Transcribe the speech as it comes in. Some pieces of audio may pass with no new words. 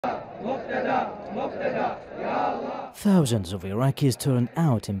Thousands of Iraqis turned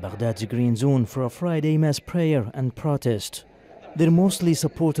out in Baghdad's Green Zone for a Friday mass prayer and protest. They're mostly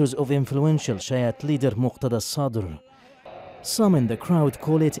supporters of influential Shiite leader Muqtada Al Sadr. Some in the crowd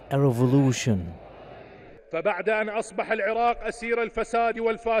call it a revolution.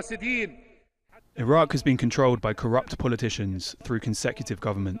 Iraq has been controlled by corrupt politicians through consecutive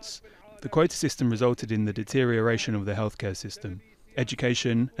governments. The quota system resulted in the deterioration of the healthcare system,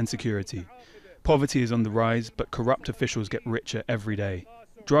 education and security. Poverty is on the rise, but corrupt officials get richer every day.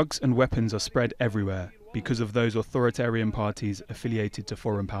 Drugs and weapons are spread everywhere because of those authoritarian parties affiliated to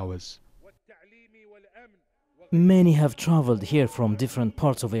foreign powers. Many have traveled here from different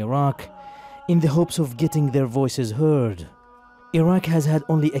parts of Iraq in the hopes of getting their voices heard. Iraq has had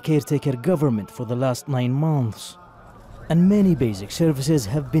only a caretaker government for the last 9 months, and many basic services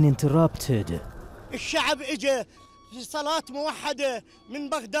have been interrupted.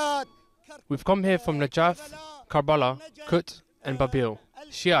 We've come here from Najaf, Karbala, Kut and Babil.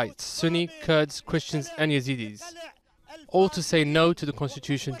 Shiites, Sunni, Kurds, Christians and Yazidis. All to say no to the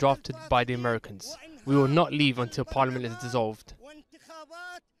constitution drafted by the Americans. We will not leave until Parliament is dissolved.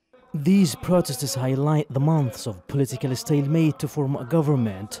 These protests highlight the months of political stalemate to form a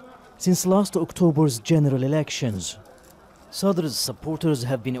government since last October's general elections. Sadr's supporters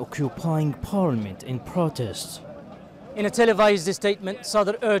have been occupying Parliament in protests. In a televised statement,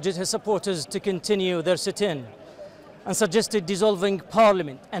 Sadr urged his supporters to continue their sit-in and suggested dissolving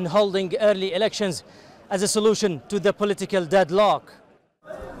Parliament and holding early elections as a solution to the political deadlock.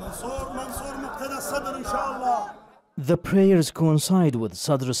 The prayers coincide with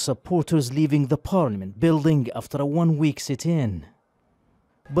Sadr's supporters leaving the Parliament building after a 1-week sit-in.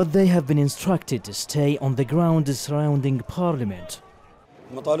 But they have been instructed to stay on the ground surrounding Parliament.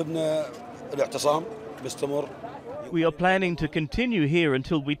 We are planning to continue here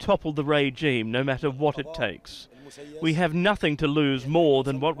until we topple the regime, no matter what it takes. We have nothing to lose more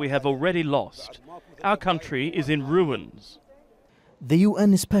than what we have already lost. Our country is in ruins. The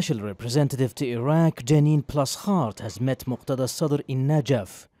UN Special Representative to Iraq, Janine Plaskhart, has met Muqtada Al Sadr in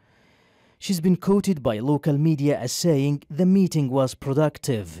Najaf. She's been quoted by local media as saying the meeting was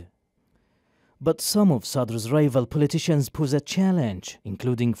productive. But some of Sadr's rival politicians pose a challenge,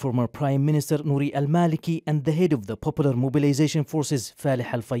 including former Prime Minister Nouri al-Maliki and the head of the Popular Mobilization Forces,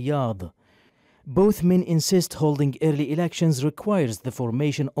 Falih al-Fayyad. Both men insist holding early elections requires the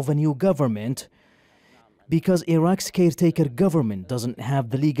formation of a new government, because Iraq's caretaker government doesn't have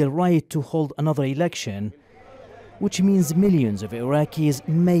the legal right to hold another election, which means millions of Iraqis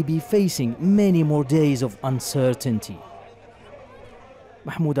may be facing many more days of uncertainty.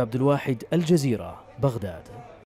 Abdelwahed, Al Jazeera, Baghdad.